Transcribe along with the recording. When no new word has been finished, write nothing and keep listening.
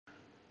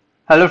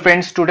Hello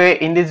friends, today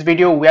in this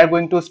video we are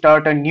going to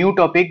start a new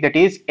topic, that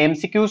is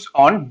MCQs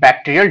on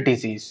bacterial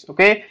disease.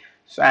 Okay,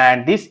 so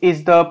and this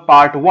is the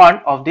part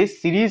 1 of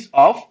this series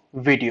of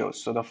videos.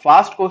 So the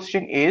first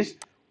question is,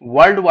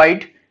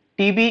 worldwide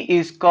TB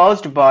is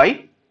caused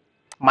by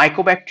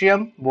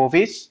Mycobacterium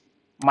bovis,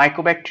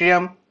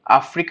 Mycobacterium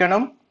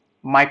africanum,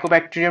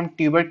 Mycobacterium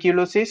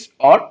tuberculosis,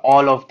 or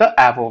all of the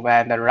above.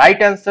 And the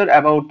right answer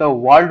about the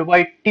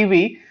worldwide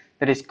TB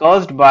that is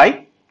caused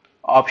by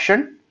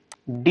option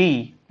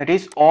D, that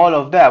is all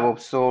of the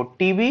above. So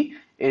TB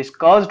is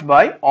caused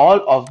by all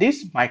of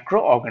these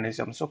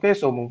microorganisms. Okay,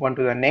 so move on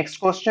to the next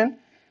question,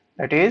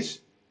 that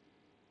is,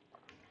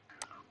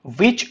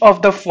 which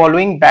of the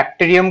following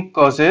bacterium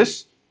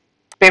causes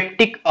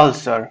peptic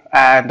ulcer?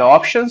 And the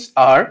options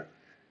are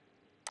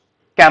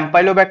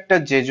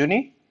Campylobacter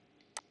jejuni,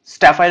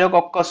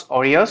 Staphylococcus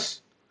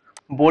aureus,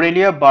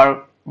 Borrelia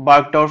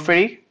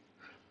burgdorferi,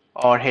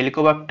 or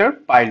Helicobacter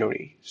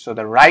pylori. So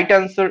the right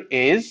answer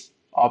is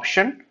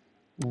option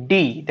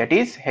D, that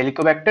is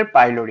Helicobacter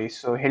pylori.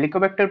 So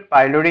Helicobacter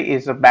pylori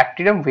is a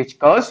bacterium which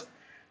cause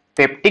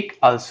peptic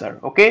ulcer.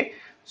 Okay,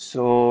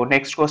 so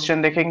next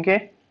question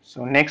देखेंगे.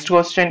 So next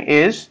question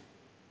is,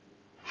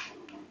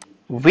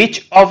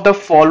 which of the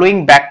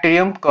following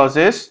bacterium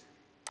causes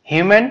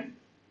human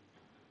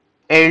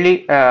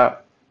early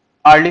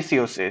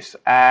ehrlichiosis?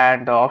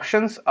 And the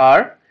options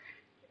are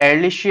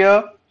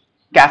Ehrlichia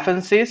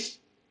capensis,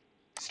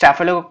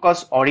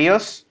 Staphylococcus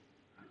aureus,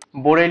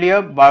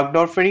 Borrelia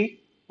burgdorferi,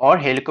 or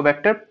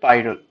Helicobacter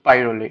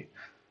pylori.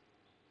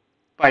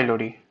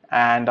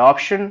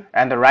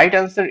 And the right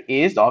answer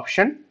is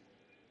option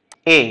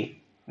A,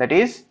 that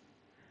is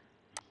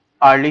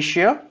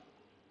Ehrlichia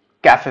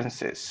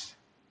capensis.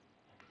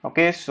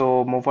 Okay,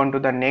 so move on to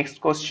the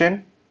next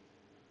question,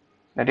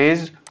 that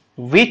is,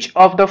 which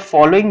of the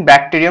following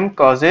bacterium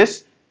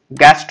causes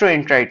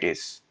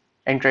gastroenteritis?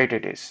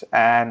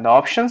 And the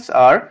options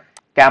are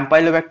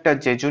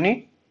Campylobacter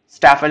jejuni,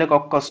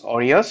 Staphylococcus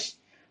aureus,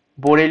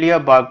 Borrelia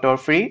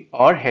burgdorferi,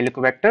 or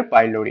Helicobacter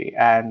pylori.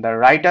 And the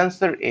right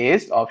answer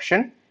is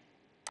option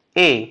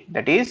A,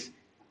 that is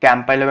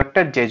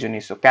Campylobacter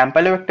jejuni. So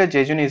Campylobacter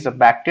jejuni is a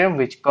bacterium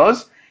which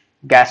cause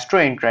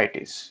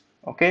gastroenteritis.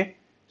 Okay,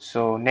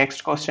 so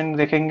next question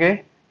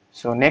देखेंगे.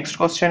 So next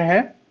question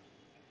है,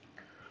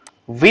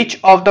 which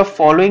of the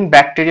following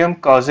bacterium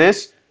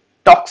causes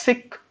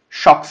toxic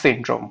shock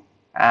syndrome?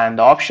 And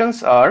the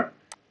options are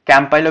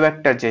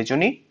Campylobacter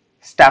jejuni,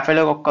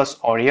 Staphylococcus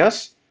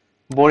aureus,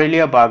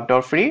 Borrelia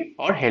burgdorferi,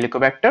 or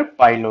Helicobacter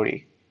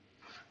pylori.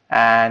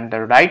 And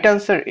the right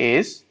answer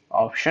is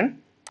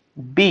option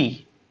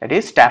B, that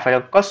is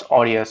Staphylococcus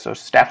aureus. So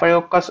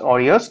Staphylococcus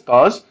aureus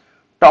cause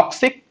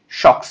toxic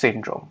shock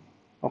syndrome.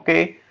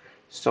 Okay,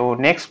 so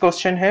next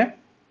question here.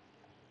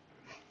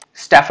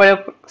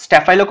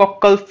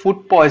 Staphylococcal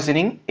food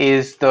poisoning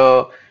is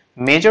the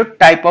major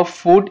type of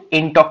food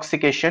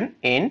intoxication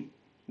in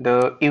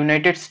the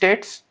United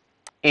States,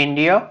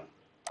 India,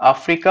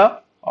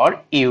 Africa, or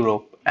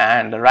Europe.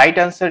 And the right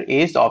answer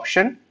is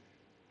option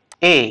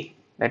A,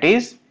 that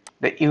is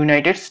the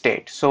United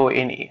States. So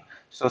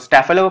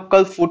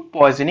staphylococcal food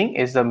poisoning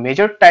is the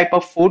major type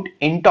of food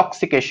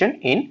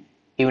intoxication in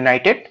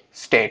United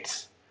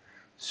States.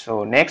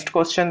 So next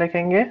question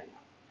देखेंगे.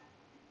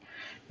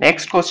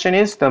 Next question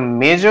is, the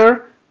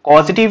major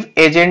causative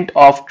agent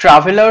of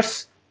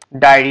travelers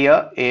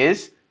diarrhea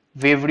is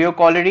Vibrio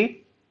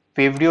cholerae,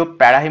 Vibrio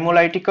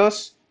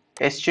parahemolyticus,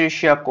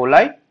 Escherichia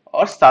coli,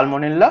 or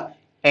Salmonella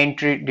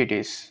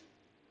enteritidis.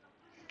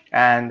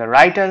 And the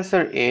right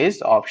answer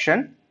is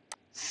option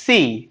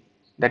C,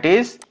 that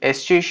is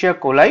Escherichia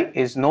coli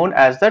is known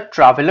as the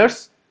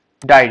travelers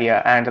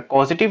diarrhea and the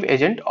causative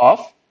agent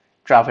of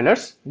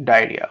travelers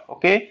diarrhea.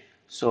 Okay,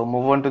 so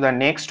move on to the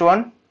next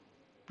one,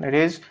 that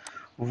is,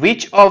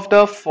 which of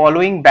the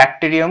following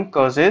bacterium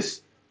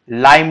causes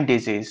Lyme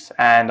disease?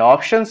 And the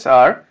options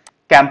are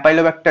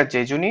Campylobacter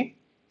jejuni,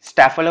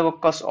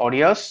 Staphylococcus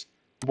aureus,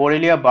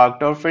 Borrelia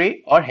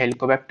burgdorferi, or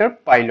Helicobacter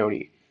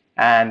pylori.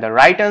 And the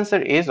right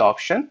answer is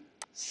option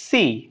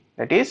C,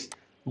 that is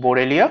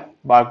Borrelia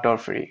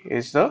burgdorferi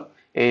is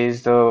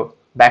the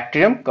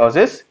bacterium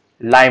causes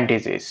Lyme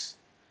disease.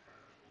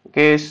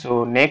 Okay,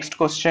 so next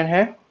question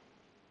here.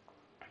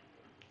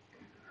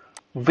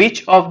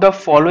 Which of the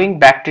following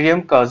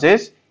bacterium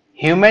causes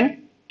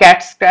human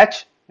cat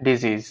scratch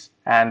disease?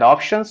 And the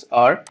options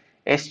are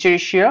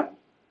Escherichia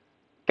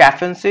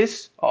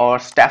capensis, or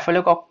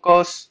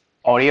Staphylococcus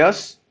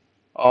aureus,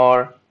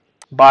 or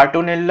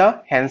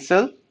Bartonella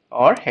hensel,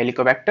 or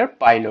Helicobacter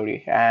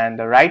pylori. And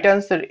the right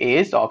answer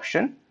is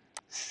option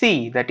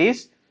C, that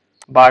is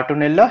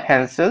Bartonella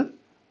hensel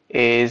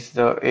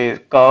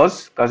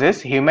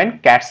causes human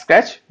cat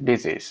scratch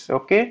disease.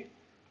 Okay,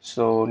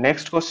 so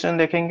next question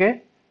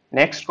देखेंगे.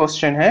 Next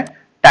question है,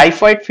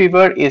 typhoid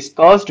fever is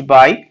caused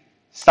by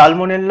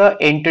Salmonella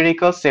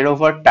enterica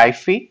serovar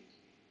typhi,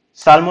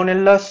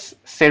 Salmonella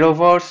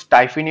serovar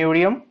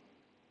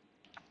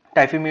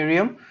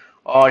typhimurium,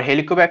 or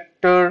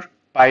Helicobacter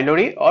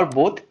pylori, or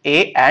both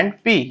A and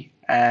B.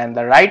 And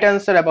the right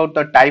answer about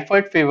the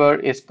typhoid fever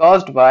is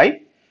caused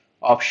by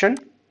option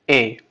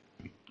A,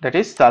 that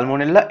is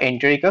Salmonella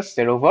enterica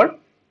serover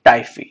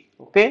typhi.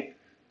 Okay,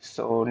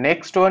 so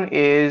next one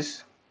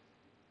is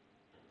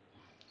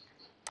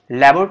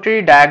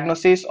laboratory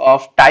diagnosis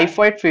of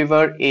typhoid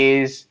fever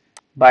is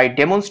by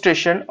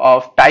demonstration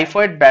of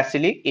typhoid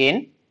bacilli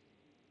in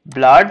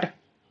blood,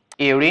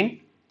 urine,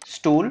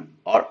 stool,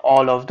 or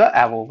all of the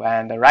above.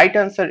 And the right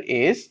answer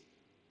is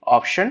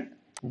option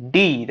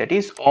D, that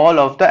is all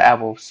of the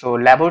above. So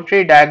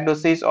laboratory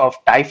diagnosis of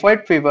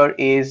typhoid fever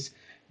is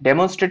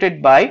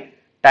demonstrated by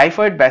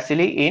typhoid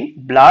bacilli in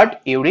blood,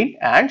 urine,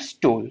 and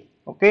stool.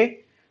 Okay,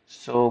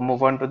 so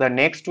move on to the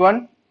next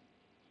one.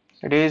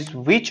 It is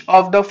which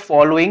of the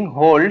following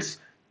holds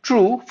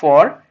true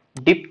for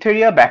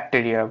diphtheria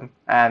bacterium?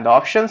 And the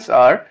options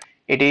are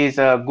it is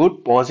a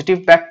good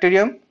positive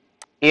bacterium,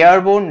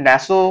 airborne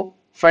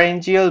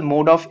nasopharyngeal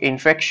mode of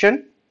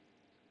infection,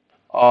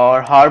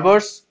 or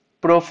harbors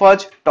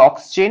prophage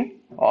toxin,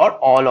 or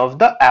all of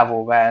the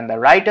above. And the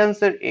right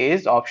answer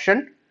is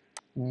option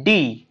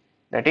D,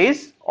 that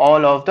is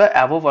all of the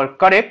above are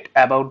correct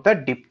about the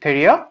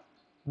diphtheria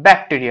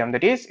bacterium.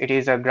 That is, it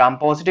is a gram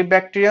positive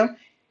bacterium,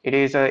 it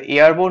is a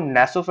airborne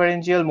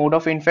nasopharyngeal mode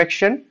of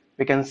infection,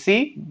 we can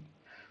see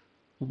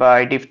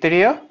by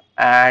diphtheria,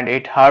 and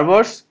it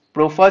harbors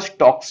prophage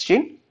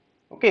toxin.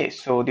 Okay,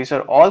 so these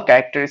are all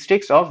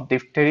characteristics of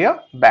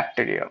diphtheria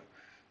bacterium.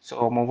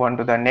 So move on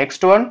to the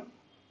next one.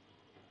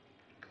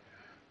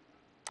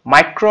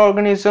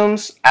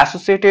 Microorganisms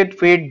associated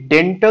with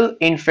dental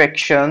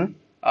infection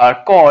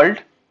are called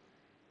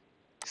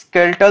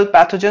skeletal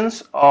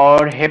pathogens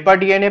or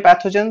HEPA-DNA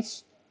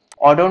pathogens,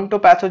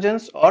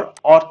 odontopathogens or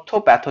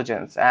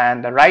orthopathogens,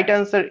 and the right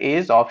answer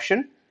is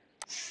option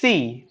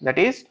C, that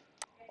is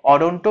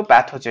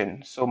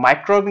odontopathogen. So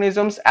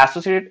microorganisms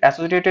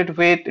associated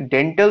with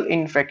dental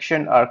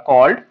infection are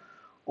called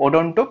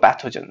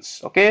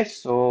odontopathogens. Okay,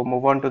 so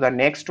move on to the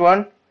next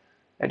one.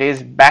 That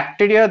is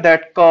bacteria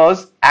that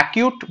cause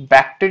acute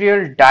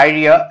bacterial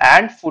diarrhea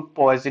and food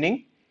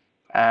poisoning,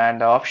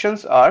 and the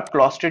options are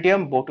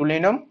Clostridium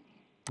botulinum,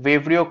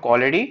 Vibrio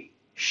cholerae,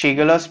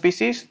 Shigella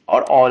species,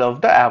 or all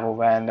of the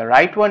above. And the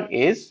right one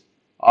is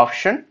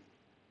option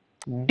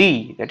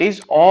D, that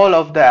is all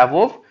of the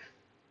above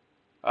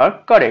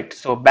are correct.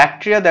 So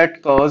bacteria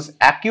that cause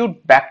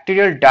acute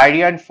bacterial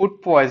diarrhea and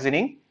food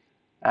poisoning,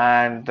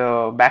 and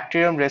the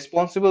bacterium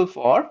responsible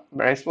for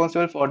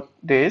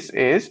this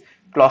is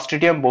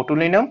Clostridium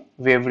botulinum,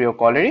 Vibrio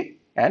cholerae,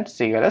 and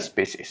Shigella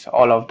species,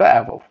 all of the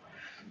above.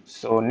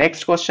 So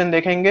next question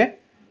देखेंगे.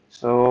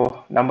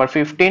 So number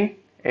 15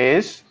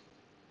 is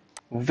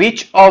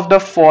which of the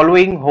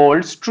following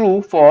holds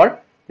true for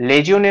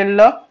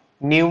Legionella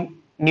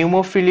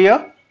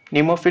pneumophila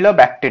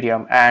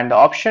bacterium? And the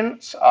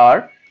options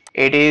are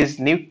it is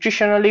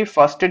nutritionally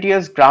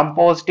fastidious gram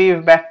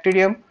positive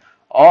bacterium,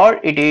 or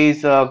it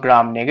is a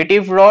gram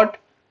negative rod,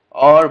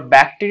 or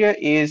bacteria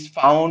is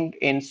found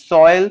in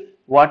soil,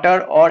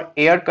 water, or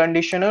air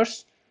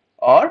conditioners,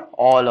 or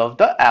all of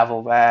the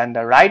above. And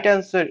the right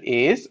answer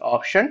is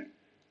option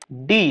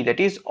D, that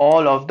is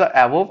all of the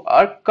above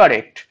are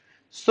correct.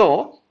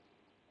 So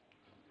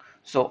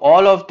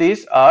all of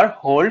these are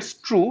holds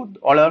true,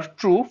 all are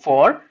true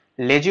for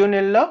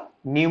Legionella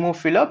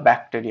pneumophila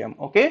bacterium.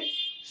 Okay,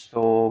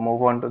 so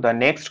move on to the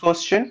next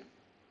question.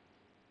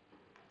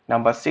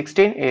 Number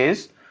 16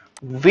 is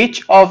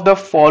which of the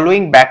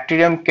following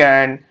bacterium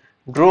can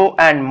grow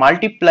and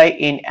multiply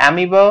in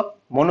amoeba,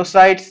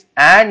 monocytes,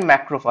 and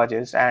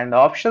macrophages? And the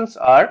options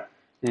are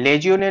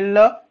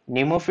Legionella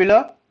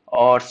pneumophila,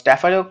 or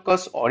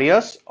Staphylococcus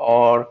aureus,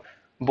 or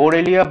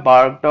Borrelia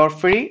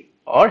burgdorferi,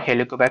 or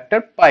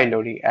Helicobacter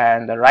pylori.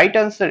 And the right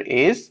answer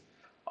is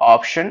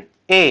option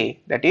A,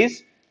 that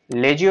is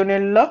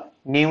Legionella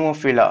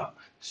pneumophila.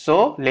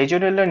 So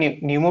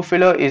Legionella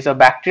pneumophila is a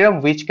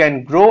bacterium which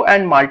can grow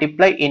and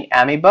multiply in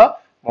amoeba,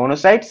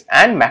 monocytes,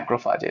 and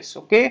macrophages.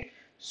 Okay,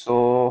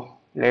 so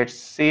let's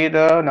see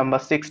the number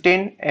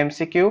 16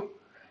 MCQ.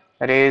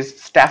 That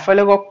is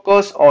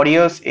Staphylococcus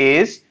aureus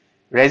is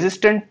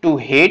resistant to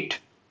heat,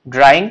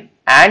 drying,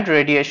 and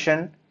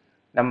radiation.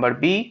 Number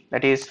B,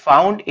 that is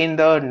found in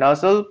the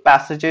nasal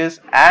passages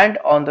and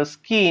on the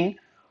skin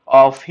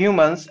of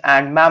humans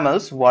and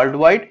mammals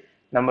worldwide.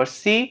 Number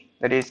C,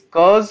 that is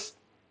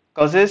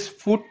causes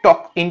food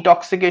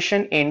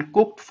intoxication in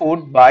cooked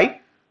food by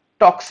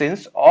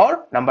toxins,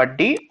 or number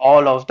D,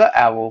 all of the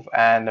above.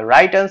 And the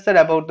right answer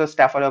about the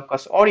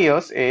Staphylococcus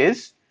aureus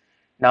is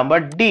number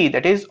D,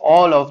 that is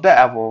all of the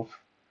above.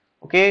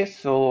 Okay,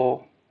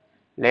 so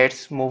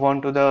let's move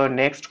on to the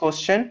next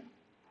question,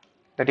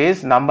 that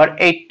is number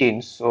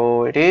 18.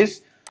 So it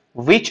is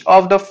which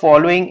of the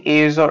following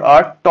is or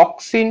are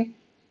toxin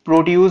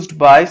produced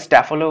by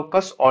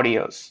Staphylococcus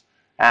aureus?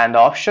 And the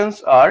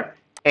options are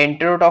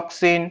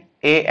enterotoxin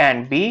A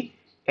and B,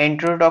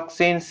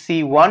 enterotoxin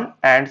C1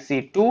 and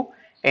C2,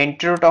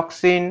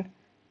 enterotoxin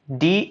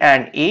D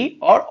and E,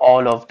 or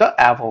all of the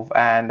above.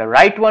 And the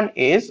right one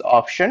is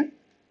option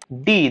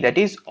D, that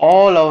is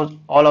all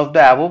of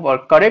the above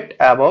are correct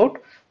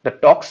about the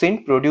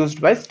toxin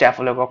produced by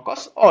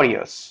Staphylococcus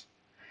aureus.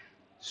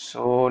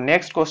 So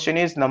next question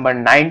is number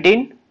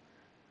 19,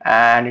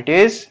 and it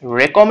is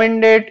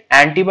recommended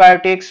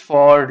antibiotics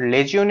for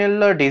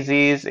Legionella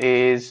disease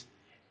is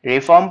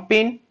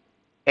rifampin,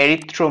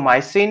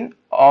 erythromycin,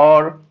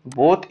 or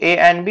both A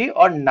and B,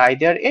 or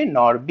neither A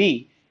nor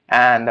B.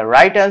 And the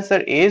right answer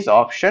is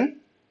option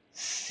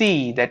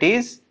C, that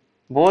is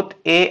both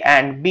A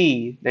and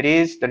B. That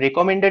is, the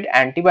recommended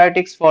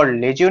antibiotics for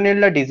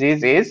Legionella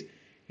disease is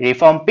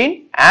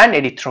rifampin and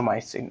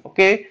erythromycin.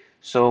 Okay,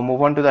 so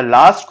move on to the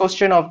last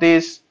question of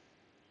this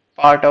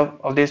part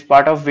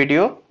of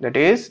video, that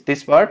is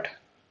this part.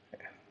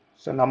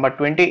 So number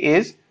 20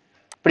 is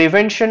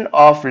prevention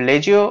of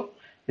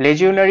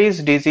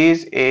legionnaires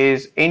disease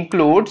is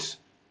includes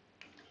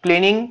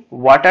cleaning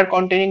water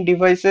containing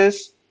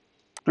devices,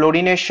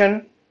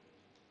 chlorination,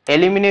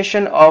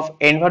 elimination of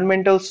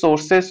environmental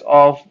sources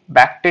of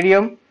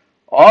bacterium,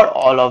 or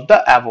all of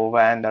the above.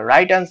 And the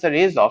right answer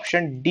is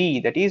option D,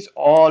 that is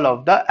all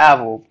of the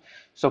above.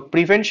 So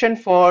prevention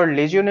for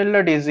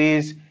Legionella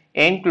disease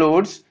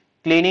includes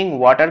cleaning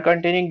water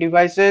containing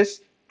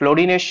devices,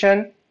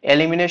 chlorination,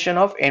 elimination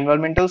of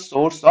environmental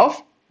source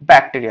of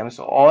bacterium.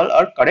 So all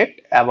are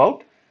correct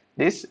about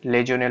this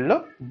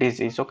Legionella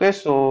disease. Okay,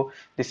 so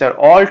these are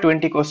all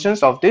 20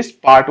 questions of this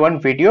part 1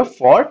 video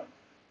for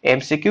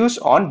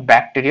MCQs on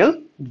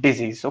bacterial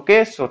disease.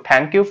 Okay, so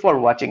thank you for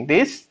watching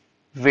this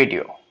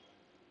video.